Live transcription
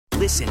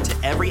Listen to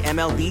every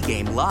MLB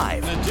game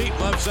live. In the deep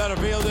left center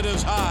field, it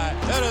is high,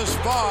 it is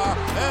far,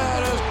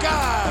 it is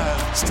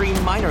gone.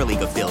 Stream minor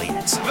league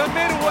affiliates. The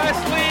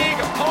Midwest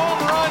League home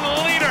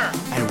run leader.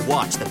 And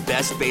watch the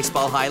best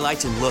baseball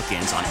highlights and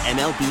look-ins on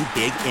MLB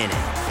Big Inning.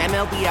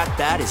 MLB At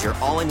Bat is your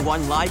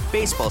all-in-one live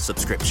baseball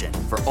subscription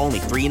for only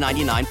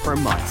 $3.99 per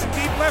month.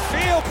 Deep left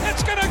field,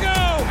 it's gonna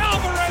go.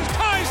 Alvarez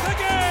ties the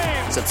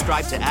game.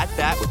 Subscribe to At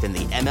Bat within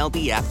the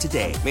MLB app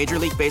today. Major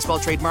League Baseball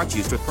trademarks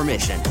used with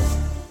permission.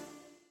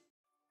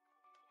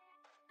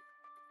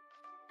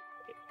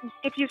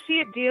 If you see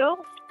a deal,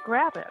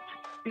 grab it.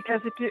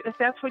 Because if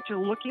that's what you're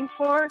looking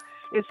for,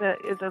 is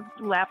a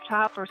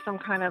laptop or some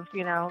kind of,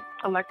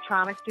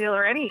 electronic deal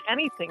or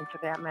anything for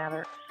that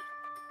matter,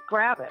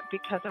 grab it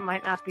because it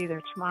might not be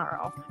there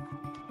tomorrow.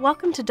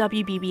 Welcome to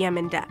WBBM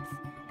In Depth.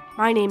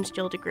 My name's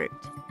Jill DeGroot.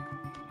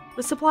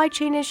 With supply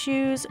chain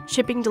issues,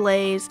 shipping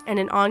delays, and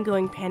an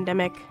ongoing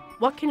pandemic,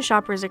 what can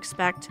shoppers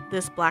expect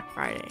this Black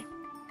Friday?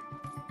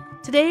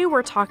 Today,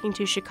 we're talking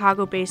to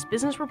Chicago-based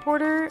business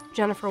reporter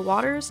Jennifer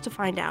Waters to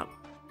find out.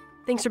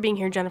 Thanks for being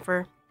here,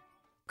 Jennifer.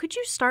 Could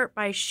you start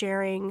by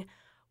sharing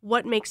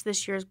what makes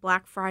this year's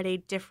Black Friday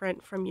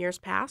different from years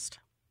past?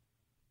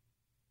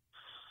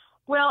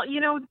 Well,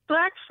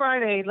 Black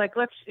Friday,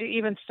 let's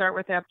even start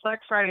with that.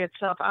 Black Friday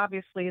itself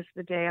obviously is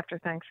the day after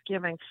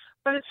Thanksgiving,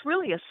 but it's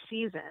really a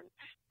season.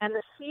 And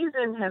the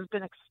season has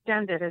been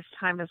extended as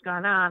time has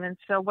gone on. And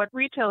so what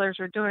retailers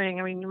are doing,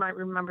 you might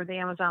remember the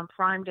Amazon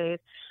Prime Day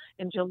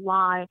in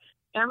July.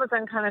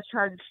 Amazon kind of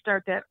tried to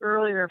start that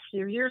earlier a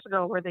few years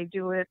ago where they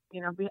do it,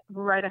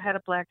 right ahead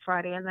of Black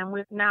Friday. And then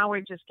we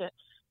just get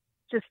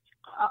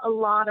a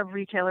lot of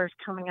retailers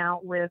coming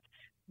out with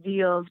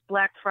deals,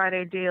 Black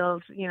Friday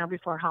deals,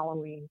 before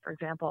Halloween, for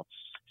example.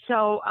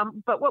 So,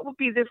 but what will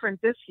be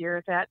different this year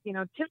is that,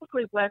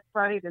 typically Black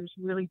Friday, there's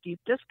really deep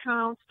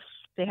discounts.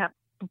 They have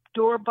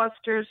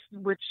doorbusters,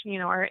 which,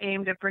 are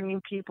aimed at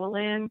bringing people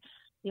in.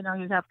 You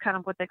have kind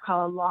of what they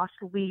call a loss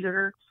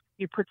leader.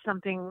 You put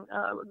something,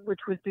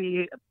 which would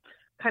be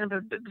kind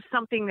of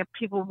something that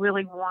people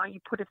really want. You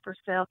put it for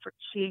sale for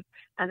cheap,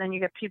 and then you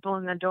get people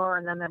in the door,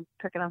 and then they're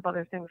picking up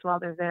other things while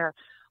they're there.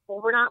 Well,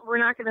 we're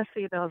not going to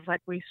see those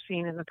like we've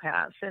seen in the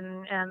past,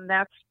 and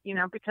that's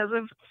because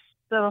of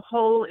the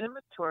whole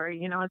inventory.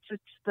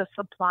 It's the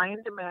supply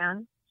and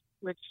demand,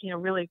 which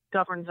really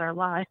governs our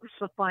lives,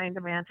 supply and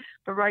demand.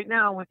 But right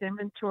now, with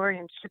inventory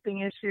and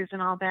shipping issues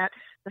and all that,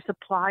 the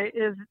supply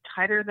is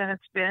tighter than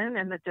it's been,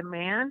 and the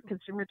demand,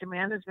 consumer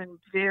demand, has been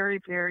very,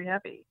 very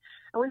heavy.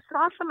 And we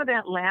saw some of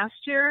that last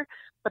year,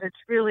 but it's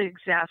really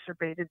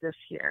exacerbated this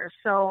year.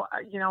 So,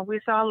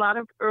 we saw a lot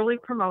of early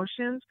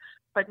promotions,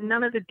 but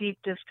none of the deep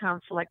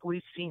discounts like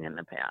we've seen in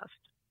the past.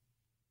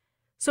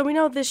 So we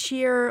know this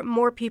year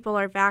more people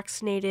are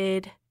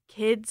vaccinated,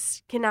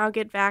 kids can now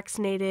get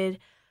vaccinated,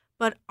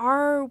 but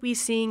are we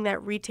seeing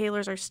that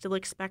retailers are still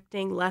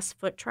expecting less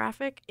foot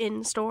traffic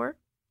in store?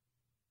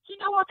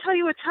 I'll tell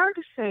you, it's hard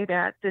to say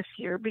that this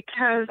year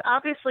because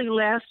obviously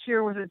last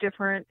year was a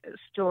different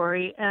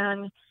story.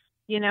 And,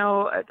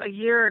 a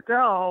year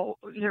ago,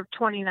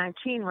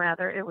 2019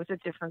 rather, it was a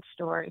different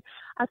story.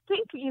 I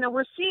think,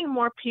 we're seeing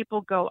more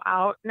people go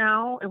out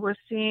now. And we're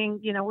seeing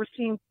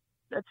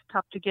it's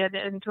tough to get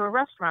into a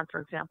restaurant,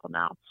 for example,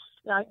 now.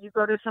 You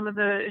go to some of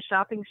the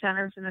shopping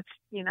centers and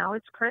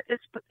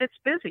it's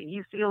busy.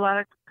 You see a lot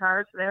of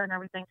cars there and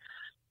everything.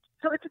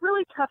 So it's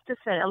really tough to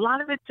say. A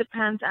lot of it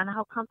depends on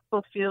how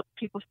comfortable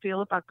people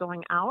feel about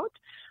going out.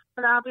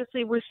 But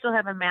obviously, we still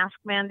have a mask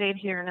mandate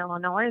here in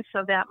Illinois,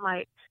 so that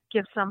might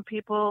give some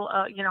people,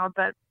 a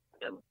bit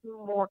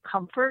more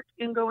comfort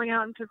in going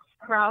out into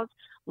crowds.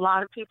 A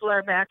lot of people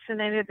are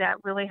vaccinated.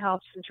 That really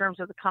helps in terms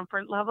of the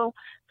comfort level.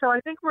 So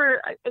I think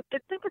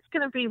it's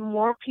going to be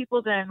more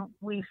people than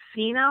we've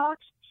seen out.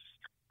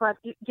 But,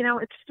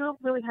 it's still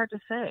really hard to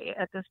say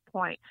at this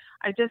point.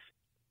 I just,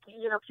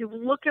 if you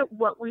look at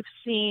what we've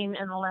seen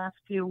in the last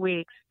few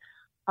weeks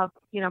of,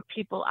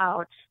 people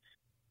out,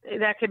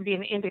 that could be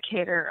an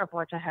indicator of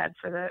what's ahead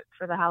for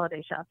the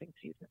holiday shopping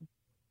season.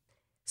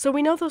 So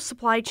we know the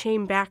supply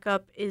chain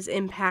backup is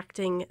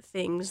impacting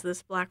things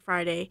this Black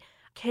Friday.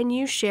 Can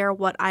you share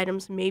what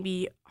items may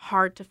be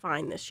hard to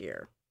find this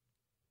year?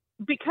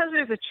 Because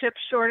there's a chip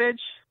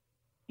shortage,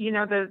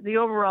 the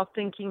overall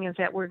thinking is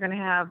that we're going to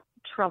have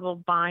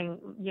trouble buying,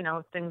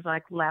 things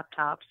like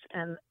laptops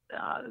and,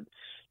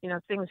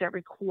 things that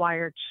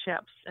require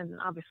chips. And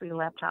obviously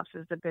laptops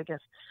is the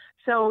biggest.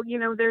 So,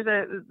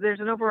 there's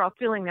an overall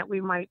feeling that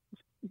we might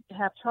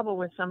have trouble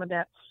with some of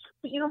that.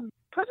 But,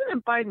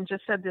 President Biden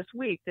just said this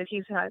week that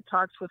he's had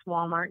talks with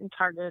Walmart and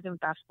Target and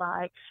Best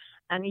Buy,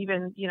 and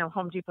even,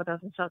 Home Depot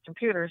doesn't sell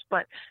computers,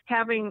 but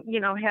having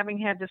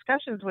had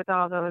discussions with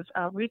all those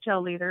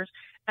retail leaders,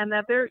 and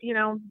that they're,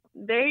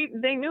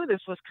 they knew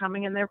this was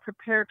coming and they're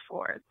prepared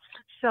for it.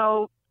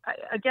 So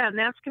again,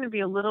 that's going to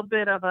be a little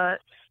bit of a,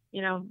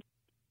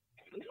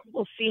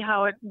 we'll see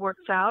how it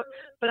works out.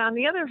 But on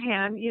the other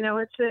hand,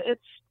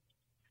 it's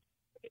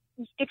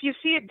if you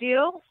see a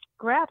deal,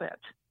 grab it.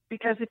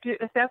 because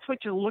if that's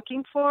what you're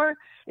looking for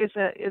is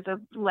a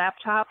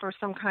laptop or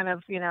some kind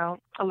of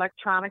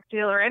electronic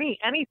deal or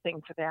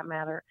anything for that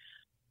matter,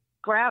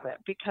 grab it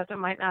because it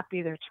might not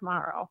be there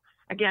tomorrow.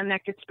 Again,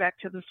 that gets back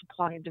to the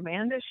supply and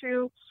demand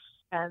issue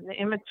and the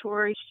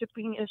inventory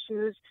shipping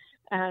issues,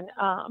 and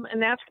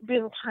that's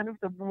been kind of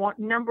the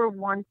number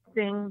one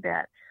thing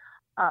that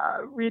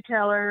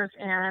retailers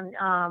and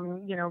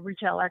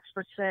retail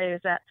experts say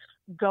is that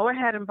go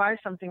ahead and buy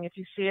something if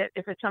you see it.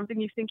 If it's something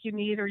you think you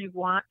need or you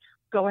want,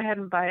 go ahead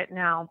and buy it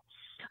now.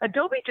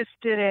 Adobe just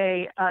did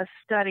a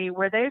study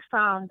where they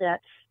found that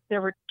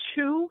there were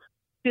 2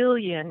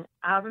 billion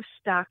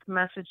out-of-stock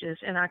messages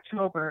in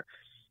October,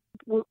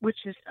 which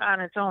is on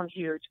its own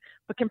huge.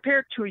 But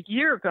compared to a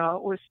year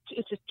ago,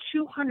 it's a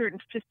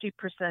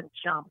 250%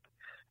 jump.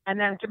 And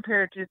then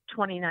compared to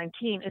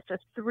 2019, it's a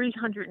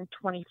 325%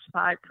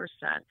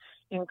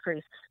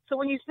 increase. So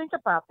when you think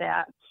about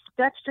that,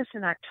 that's just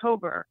in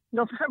October.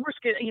 November's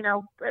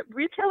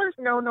retailers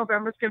know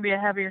November's going to be a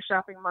heavier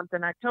shopping month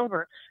than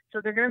October, so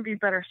they're going to be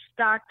better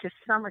stocked to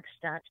some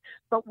extent.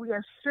 But we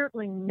are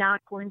certainly not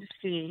going to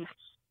see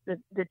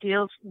the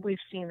deals we've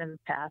seen in the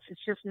past.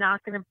 It's just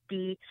not going to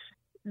be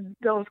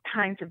those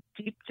kinds of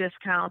deep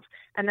discounts.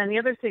 And then the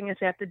other thing is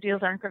that the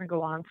deals aren't going to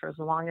go on for as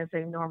long as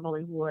they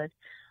normally would.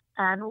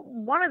 And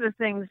one of the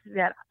things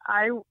that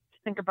I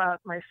think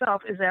about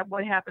myself is that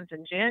what happens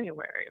in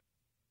January,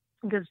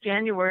 because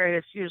January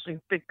is usually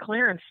big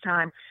clearance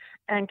time.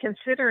 And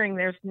considering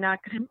there's not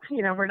going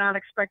to, we're not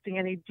expecting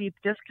any deep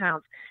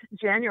discounts,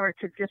 January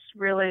could just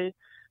really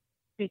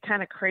be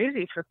kind of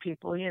crazy for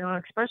people,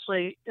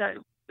 especially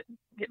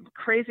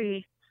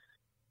crazy.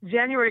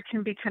 January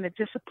can be kind of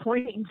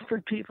disappointing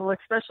for people,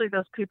 especially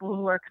those people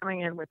who are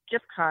coming in with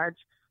gift cards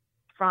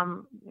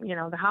from,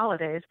 the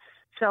holidays.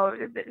 So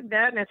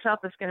that in itself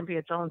is going to be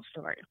its own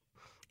story.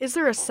 Is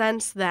there a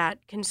sense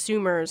that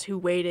consumers who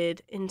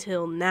waited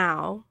until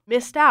now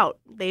missed out?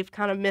 They've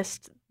kind of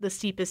missed the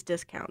steepest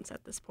discounts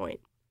at this point.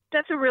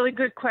 That's a really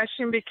good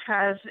question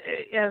because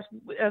as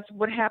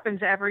what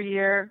happens every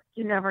year,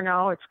 you never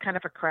know. It's kind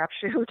of a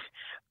crapshoot.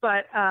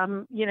 But,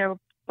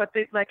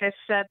 like I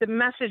said, the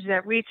message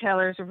that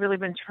retailers have really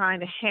been trying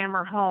to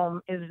hammer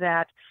home is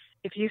that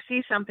if you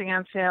see something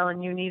on sale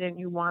and you need it,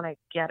 you want to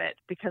get it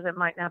because it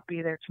might not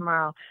be there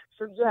tomorrow.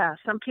 So yeah,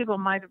 some people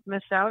might have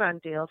missed out on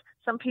deals.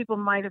 Some people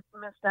might have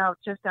missed out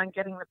just on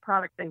getting the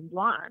product they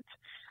want.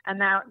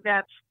 And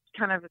that's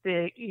kind of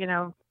the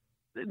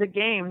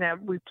game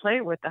that we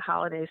play with the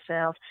holiday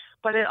sales.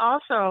 But it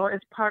also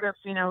is part of,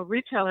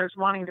 retailers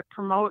wanting to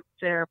promote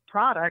their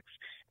products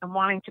and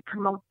wanting to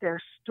promote their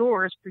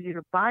stores for you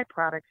to buy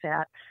products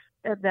at,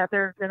 that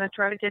they're going to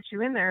try to get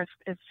you in there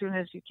as soon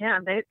as you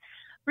can.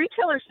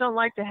 Retailers don't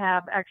like to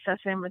have excess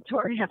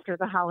inventory after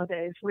the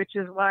holidays, which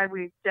is why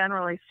we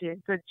generally see a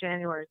good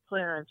January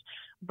clearance.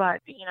 But,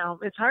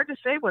 it's hard to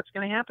say what's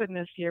going to happen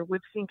this year. We've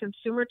seen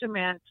consumer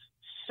demand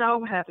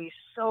so heavy,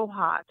 so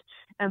hot.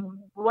 And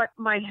what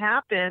might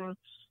happen,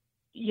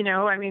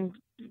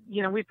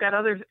 we've got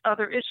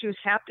other issues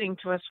happening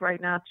to us right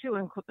now, too,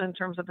 in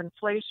terms of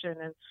inflation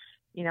and,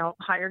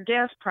 higher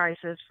gas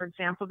prices. For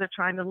example, they're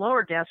trying to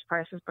lower gas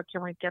prices, but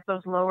can we get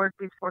those lowered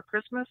before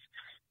Christmas?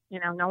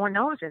 No one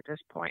knows at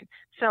this point.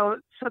 So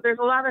there's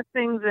a lot of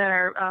things that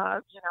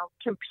are,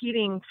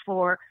 competing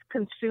for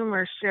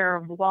consumer share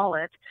of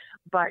wallet.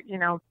 But,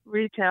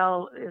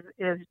 retail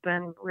has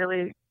been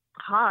really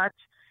hot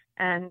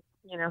and,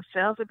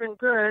 sales have been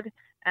good.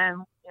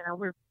 And,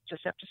 we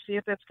just have to see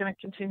if that's going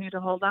to continue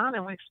to hold on.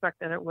 And we expect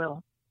that it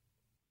will.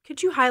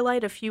 Could you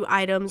highlight a few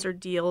items or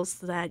deals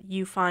that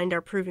you find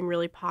are proving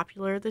really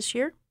popular this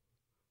year?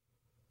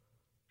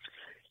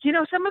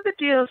 Some of the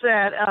deals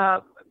that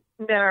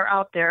are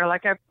out there,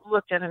 like I've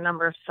looked at a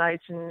number of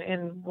sites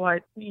and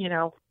what we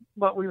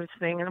were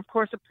seeing. And of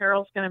course,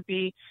 apparel is going to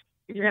be,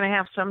 you're going to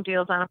have some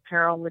deals on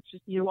apparel, which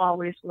you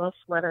always will,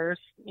 sweaters,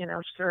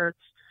 shirts,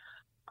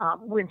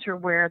 winter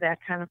wear, that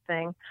kind of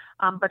thing.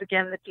 But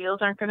again, the deals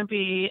aren't going to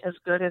be as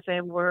good as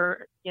they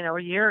were,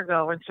 a year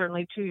ago and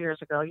certainly 2 years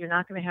ago. You're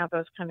not going to have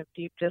those kind of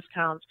deep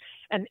discounts.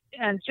 And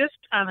just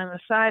on the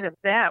side of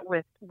that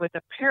with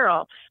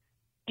apparel,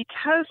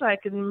 because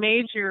like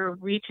major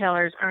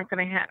retailers aren't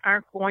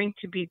going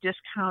to be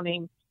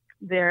discounting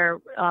their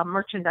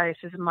merchandise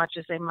as much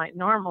as they might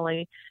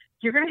normally,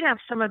 you're going to have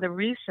some of the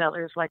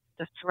resellers like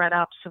the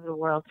ThredUps of the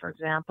world, for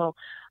example.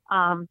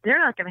 They're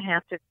not going to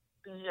have to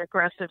be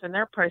aggressive in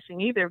their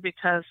pricing either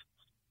because,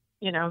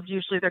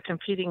 usually they're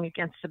competing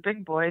against the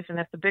big boys. And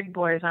if the big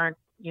boys aren't,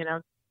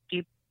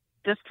 deep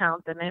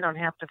discount, then they don't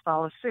have to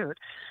follow suit.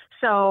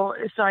 So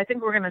I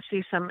think we're going to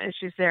see some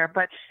issues there.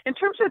 But in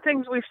terms of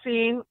things we've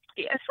seen,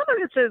 some of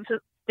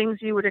it's things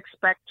you would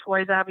expect.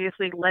 Toys,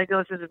 obviously.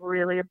 Legos is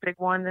really a big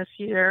one this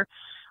year.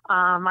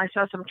 I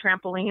saw some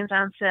trampolines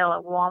on sale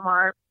at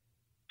Walmart.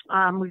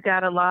 We've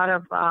got a lot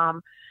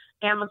of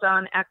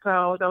Amazon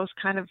Echo. Those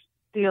kind of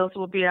deals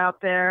will be out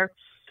there.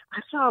 I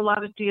saw a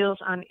lot of deals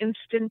on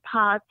Instant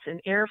Pots and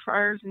air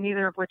fryers,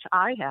 neither of which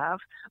I have.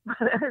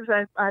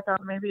 I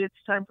thought maybe it's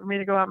time for me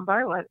to go out and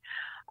buy one.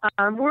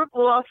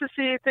 We'll also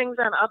see things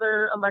on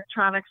other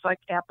electronics like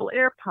Apple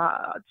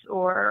AirPods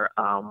or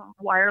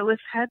wireless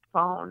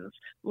headphones,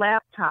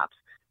 laptops.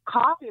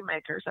 Coffee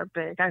makers are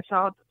big. I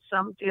saw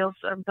some deals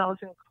of those,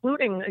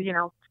 including,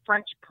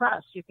 French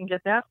press. You can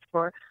get that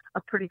for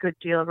a pretty good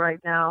deal right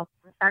now.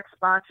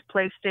 Xbox,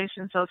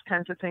 PlayStations, those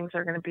kinds of things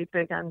are going to be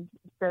big on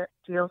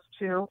deals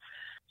too.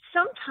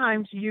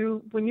 Sometimes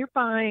when you're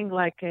buying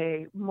like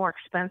a more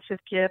expensive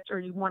gift, or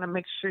you want to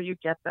make sure you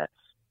get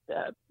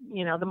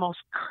the most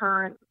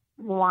current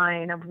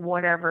line of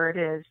whatever it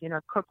is,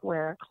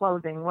 cookware,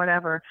 clothing,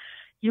 whatever,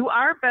 you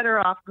are better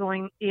off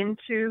going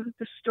into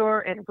the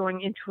store and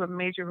going into a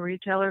major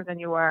retailer than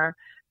you are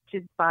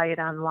to buy it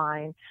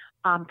online,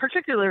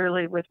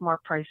 particularly with more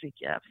pricey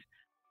gifts.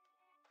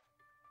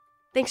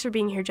 Thanks for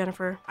being here,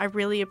 Jennifer. I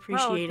really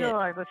appreciate it. Oh,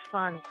 it was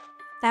fun.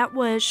 That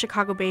was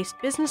Chicago-based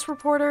business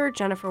reporter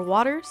Jennifer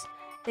Waters.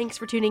 Thanks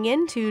for tuning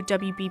in to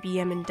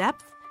WBBM In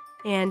Depth.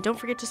 And don't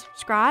forget to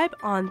subscribe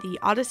on the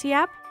Odyssey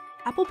app,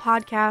 Apple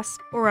Podcasts,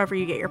 or wherever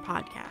you get your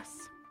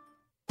podcasts.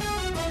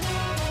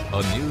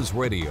 A News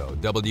Radio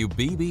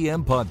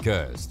WBBM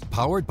podcast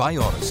powered by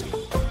Odyssey.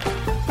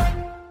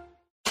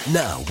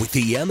 Now with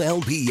the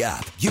MLB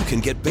app, you can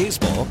get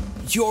baseball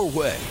your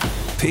way.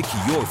 Pick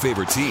your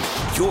favorite team,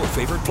 your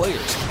favorite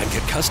players, and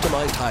get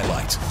customized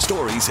highlights,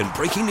 stories, and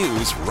breaking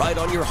news right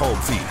on your home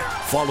feed.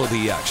 Follow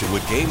the action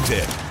with Game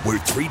 10, where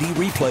 3D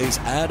replays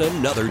add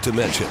another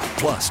dimension.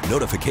 Plus,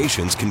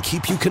 notifications can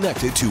keep you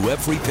connected to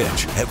every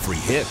pitch, every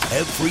hit,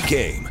 every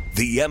game.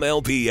 The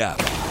MLB app.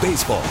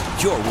 Baseball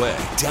your way.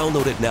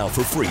 Download it now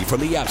for free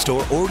from the App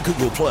Store or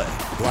Google Play.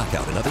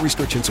 Blackout and other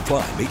restrictions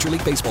apply. Major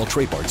League Baseball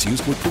trademarks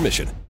used with permission.